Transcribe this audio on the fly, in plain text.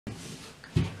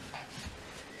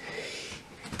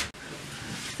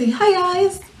Say hi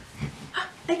guys!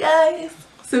 Hi guys!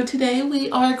 So today we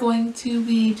are going to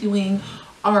be doing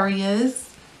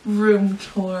Aria's room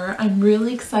tour. I'm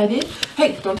really excited.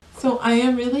 Hey, don't. So I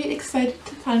am really excited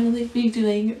to finally be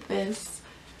doing this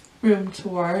room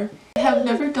tour. I have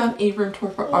never done a room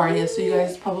tour for Aria, so you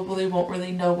guys probably won't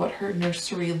really know what her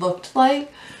nursery looked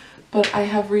like. But I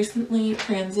have recently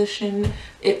transitioned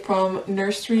it from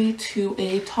nursery to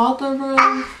a toddler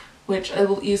room, which I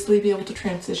will easily be able to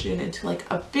transition into like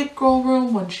a big girl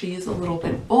room when she's a little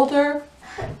bit older.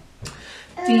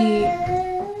 Hey,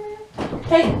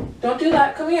 don't do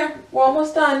that. Come here. We're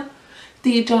almost done.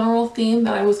 The general theme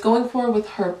that I was going for with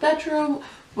her bedroom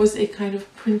was a kind of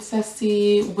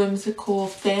princessy, whimsical,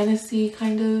 fantasy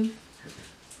kind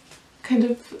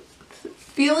of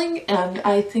feeling, and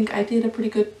I think I did a pretty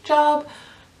good job.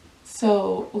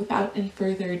 So without any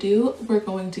further ado, we're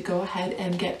going to go ahead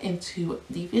and get into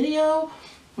the video.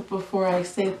 But before I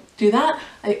do that,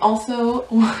 I also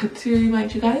want to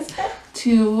remind you guys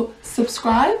to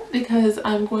subscribe because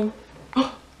I'm going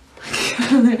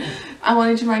I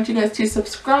wanted to remind you guys to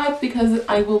subscribe because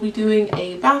I will be doing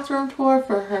a bathroom tour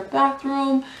for her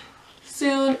bathroom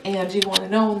soon, and you want to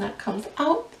know when that comes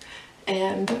out.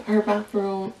 And her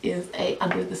bathroom is a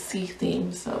under the sea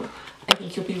theme, so I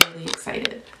think you'll be really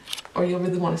excited, or you'll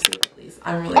really want to see it at least.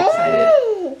 I'm really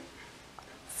excited.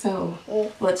 So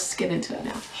let's just get into it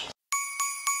now.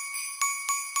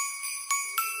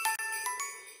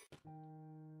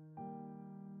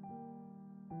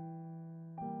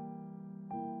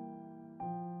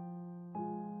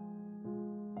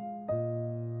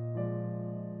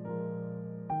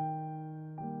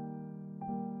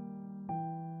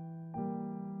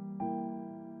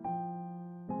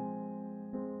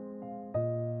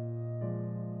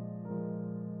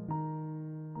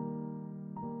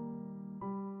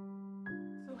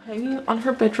 Hanging on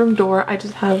her bedroom door, I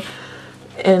just have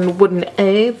a wooden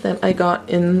A that I got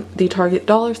in the Target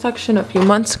dollar section a few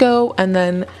months ago, and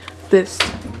then this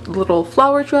little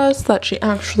flower dress that she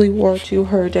actually wore to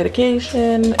her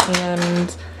dedication,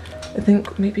 and I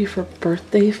think maybe for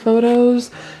birthday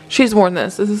photos. She's worn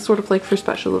this. This is sort of like for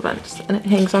special events, and it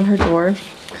hangs on her door,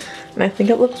 and I think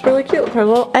it looks really cute with her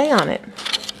little A on it.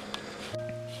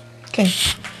 Okay,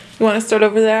 you want to start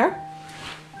over there?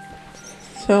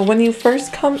 So when you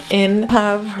first come in,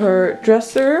 have her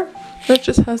dresser that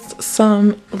just has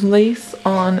some lace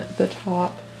on the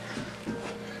top.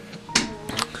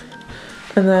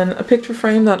 And then a picture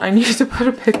frame that I needed to put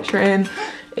a picture in,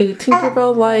 a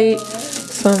Tinkerbell light,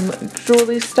 some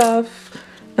jewelry stuff,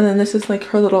 and then this is like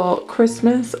her little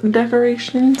Christmas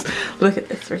decorations. Look at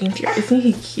this reindeer, isn't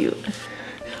he cute?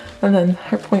 And then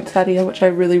her poinsettia, which I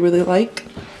really like.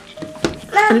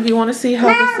 And if you want to see how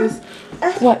this is,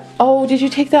 what? Oh, did you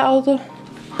take that out of the...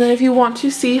 And if you want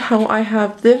to see how I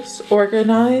have this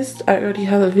organized, I already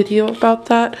have a video about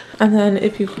that. And then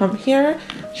if you come here,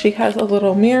 she has a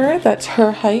little mirror that's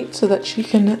her height so that she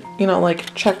can, you know,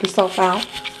 like check herself out.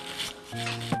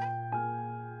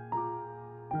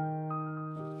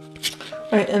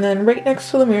 Right, and then right next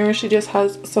to the mirror, she just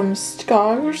has some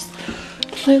scarves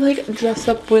to like dress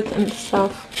up with and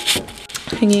stuff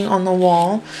hanging on the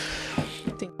wall.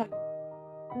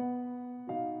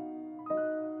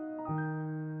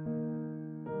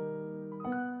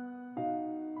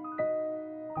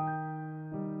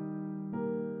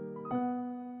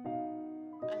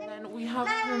 We have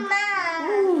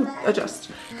her,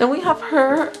 adjust. Then we have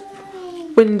her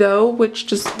window, which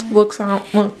just looks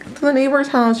out, look, to the neighbor's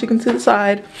house. You can see the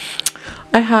side.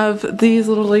 I have these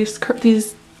little lace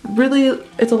these really,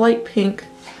 it's a light pink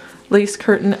lace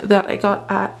curtain that I got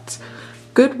at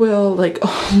Goodwill like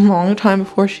a long time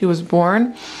before she was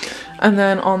born. And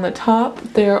then on the top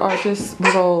there are just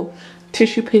little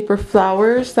tissue paper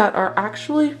flowers that are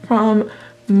actually from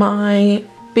my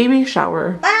baby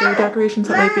shower. They're decorations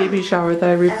at my baby shower that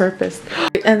I repurposed.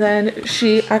 And then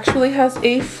she actually has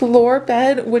a floor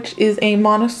bed, which is a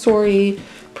Montessori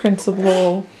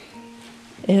principle,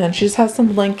 and she just has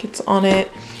some blankets on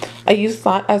it. I use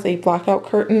that as a blackout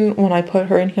curtain when I put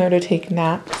her in here to take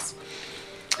naps.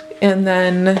 And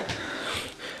then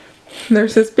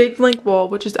there's this big blank wall,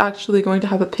 which is actually going to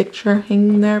have a picture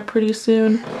hanging there pretty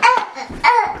soon.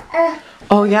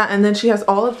 Oh yeah, and then she has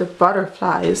all of the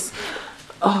butterflies.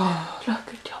 Oh, look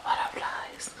at your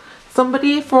butterflies.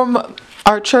 Somebody from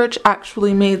our church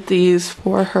actually made these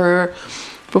for her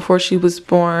before she was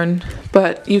born,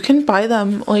 but you can buy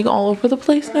them like all over the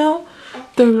place now.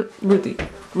 They're really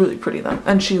pretty though,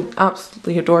 and she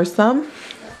absolutely adores them.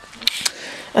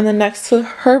 And then next to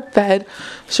her bed,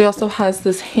 she also has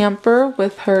this hamper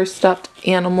with her stuffed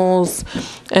animals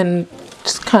and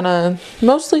just kind of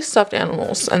mostly stuffed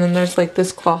animals. And then there's like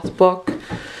this cloth book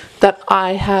that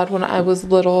I had when I was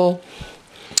little.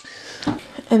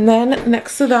 And then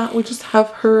next to that, we just have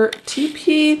her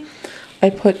teepee. I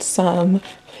put some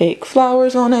fake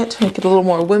flowers on it to make it a little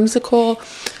more whimsical.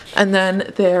 And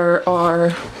then there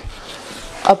are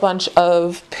a bunch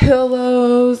of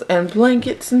pillows and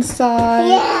blankets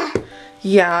inside.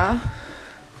 Yeah.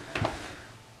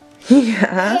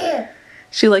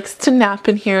 She likes to nap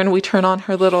in here, and we turn on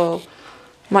her little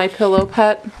My Pillow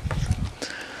pet.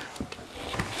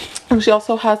 And she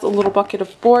also has a little bucket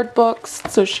of board books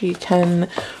so she can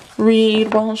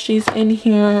read while she's in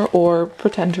here or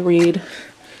pretend to read.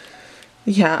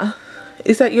 Yeah.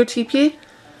 Is that your teepee?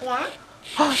 Yeah.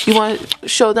 You want to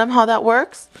show them how that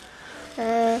works?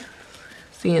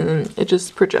 See, and then it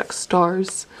just projects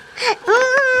stars.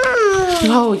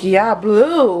 Oh yeah,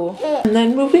 blue. And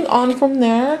then moving on from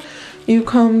there, you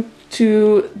come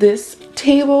to this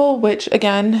table, which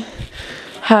again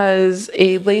has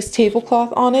a lace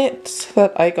tablecloth on it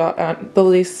that I got at the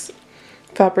lace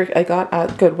fabric I got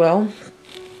at Goodwill.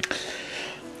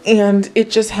 And it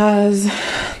just has,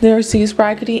 there's these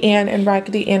Raggedy Ann and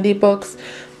Raggedy Andy books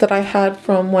that I had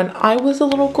from when I was a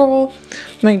little girl.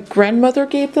 My grandmother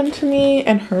gave them to me,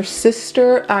 and her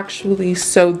sister actually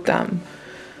sewed them.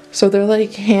 So they're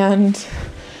like hand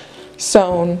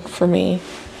sewn for me,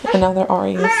 and now they're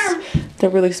Ari's. They're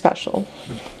really special.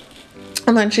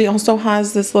 And then she also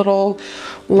has this little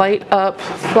light up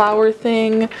flower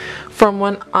thing from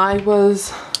when I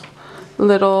was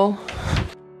little.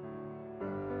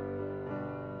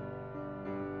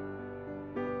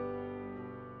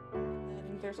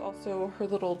 There's also her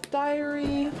little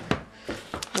diary,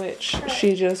 which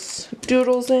she just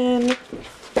doodles in.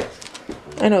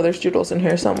 I know there's doodles in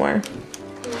here somewhere.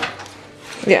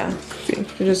 Yeah, see,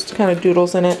 she just kind of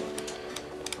doodles in it.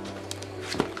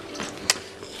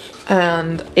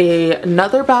 And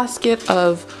another basket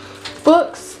of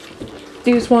books.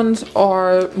 These ones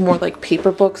are more like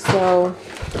paper books though.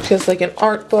 Just like an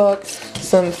art book,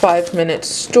 some 5-minute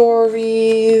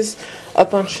stories, a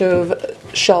bunch of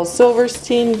Shel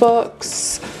Silverstein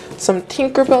books, some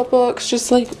Tinkerbell books, just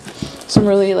like some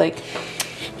really like,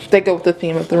 they go with the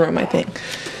theme of the room, I think.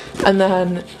 And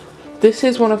then this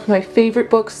is one of my favorite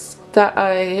books that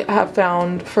I have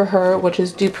found for her, which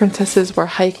is Do Princesses Wear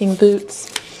Hiking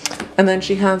Boots? And then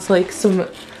she has like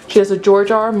she has a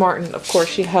George R. R. Martin, of course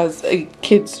she has a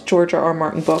kid's George R. R.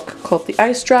 Martin book called The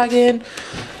Ice Dragon,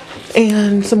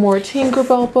 and some more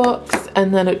Tinkerbell books,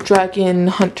 and then a Dragon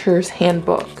Hunter's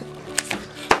Handbook.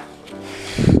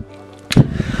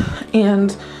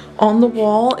 And on the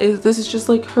wall this is just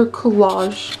like her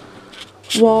collage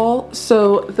wall.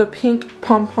 So the pink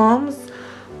pom-poms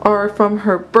are from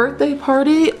her birthday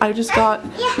party. I just got,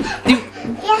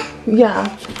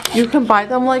 yeah, you can buy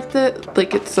them like that,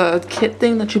 like it's a kit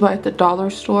thing that you buy at the dollar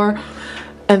store.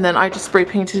 And then I just spray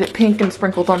painted it pink and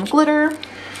sprinkled on glitter.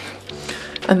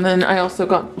 And then I also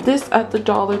got this at the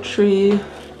Dollar Tree.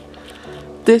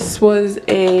 This was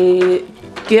a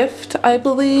gift, I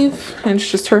believe, and it's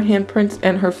just her handprints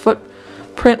and her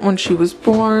footprint when she was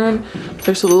born.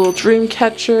 There's a little dream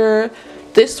catcher.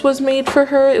 This was made for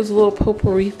her. It was a little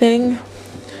potpourri thing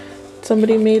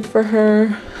somebody made for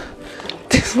her.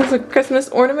 This was a Christmas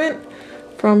ornament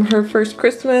from her first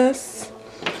Christmas.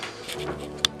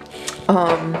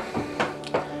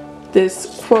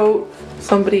 This quote,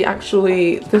 somebody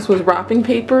actually, this was wrapping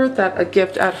paper that a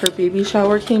gift at her baby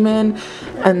shower came in,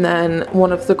 and then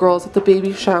one of the girls at the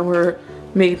baby shower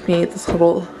made me this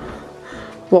little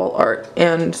wall art,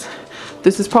 and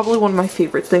this is probably one of my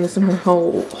favorite things in her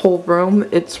whole room.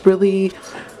 It's really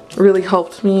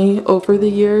helped me over the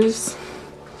years,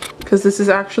 because this is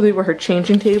actually where her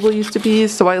changing table used to be,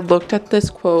 so I looked at this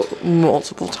quote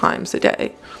multiple times a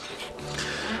day.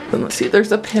 Then let's see,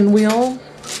 there's a pinwheel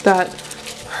that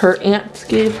her aunt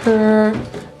gave her,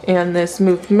 and this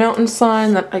Move Mountain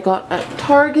sign that I got at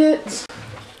Target.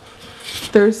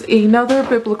 There's another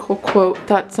biblical quote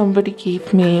that somebody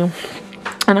gave me,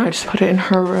 and I just put it in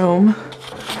her room.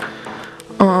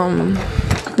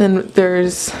 Then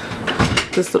there's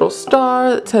this little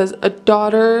star that says, "A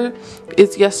daughter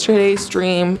is yesterday's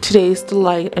dream, today's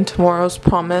delight, and tomorrow's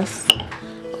promise."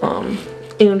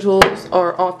 Angels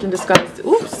are often disguised,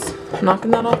 oops, knocking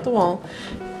that off the wall.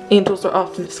 Angels are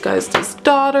often disguised as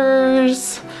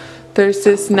daughters. There's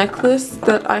this necklace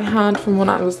that I had from when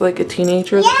I was like a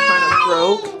teenager that kind of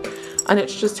broke, and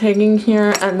it's just hanging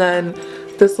here. And then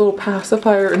this little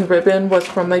pacifier and ribbon was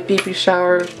from my baby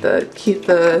shower, the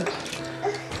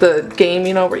the game,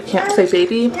 you know, where you can't say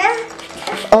baby.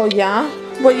 Oh yeah?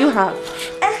 What you have?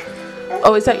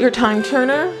 Oh, is that your time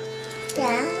turner?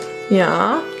 Yeah.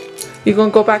 Yeah? You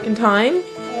gonna go back in time?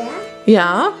 Yeah.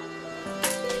 Yeah?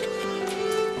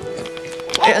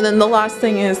 And then the last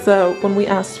thing is when we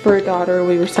asked for a daughter,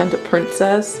 we were sent a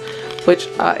princess, which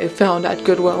I found at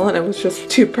Goodwill, and it was just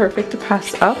too perfect to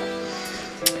pass up.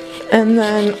 And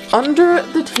then under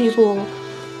the table,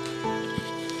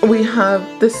 we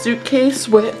have the suitcase,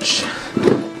 which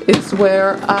is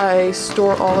where I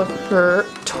store all of her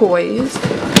toys.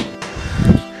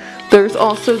 There's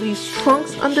also these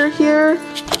trunks under here.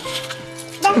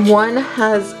 One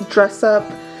has dress up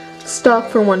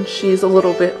stuff for when she's a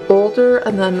little bit older,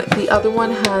 and then the other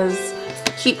one has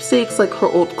keepsakes like her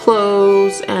old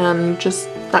clothes and just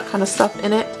that kind of stuff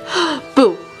in it.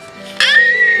 Boo!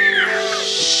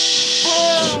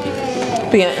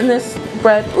 But yeah, in this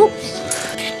red,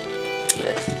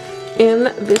 in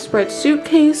this red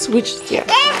suitcase, which yeah,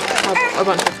 have a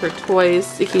bunch of her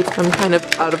toys to keep them kind of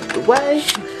out of the way.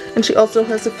 And she also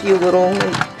has a few little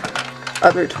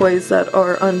other toys that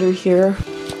are under here.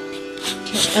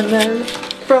 And then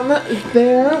from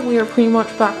there, we are pretty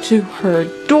much back to her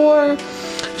door.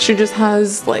 She just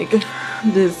has like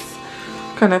this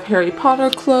kind of Harry Potter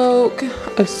cloak,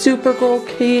 a Supergirl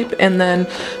cape, and then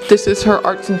this is her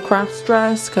arts and crafts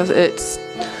dress because it's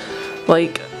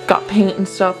like got paint and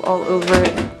stuff all over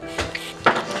it.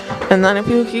 And then if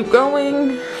you keep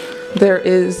going, there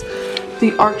is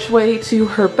the archway to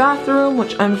her bathroom,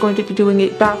 which I'm going to be doing a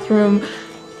bathroom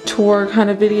tour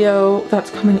kind of video that's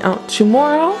coming out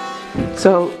tomorrow.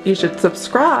 So you should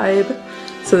subscribe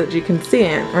so that you can see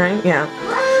it, right? Yeah.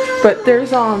 But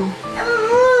there's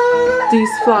these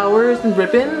flowers and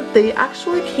ribbon. They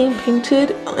actually came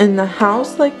painted in the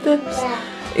house like this.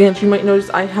 And you might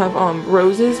notice I have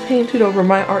roses painted over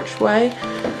my archway.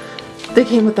 They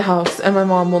came with the house and my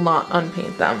mom will not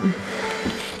unpaint them.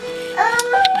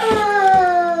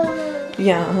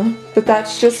 Yeah, but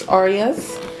that's just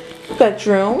Arya's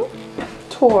bedroom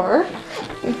tour.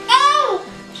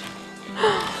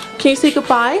 Can you say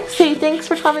goodbye? Say thanks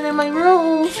for coming in my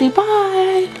room. Say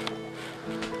bye.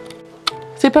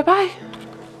 Say bye-bye.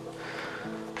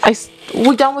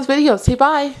 We're done with videos. Say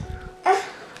bye.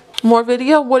 More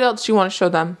video? What else do you want to show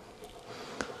them?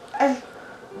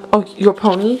 Oh, your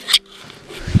pony?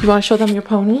 You want to show them your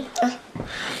pony?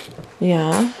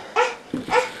 Yeah.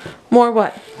 More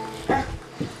what?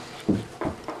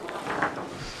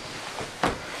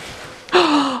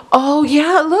 Oh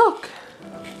yeah, look.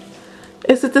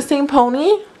 Is it the same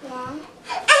pony?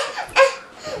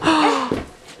 Yeah.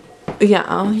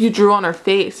 Yeah, you drew on her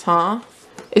face, huh?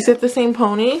 Is it the same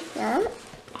pony? Yeah.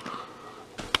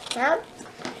 Yeah.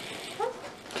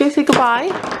 Can you say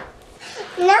goodbye?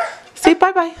 No. Say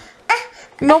bye-bye.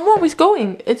 No more, he's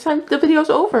going. It's time, the video's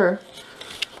over.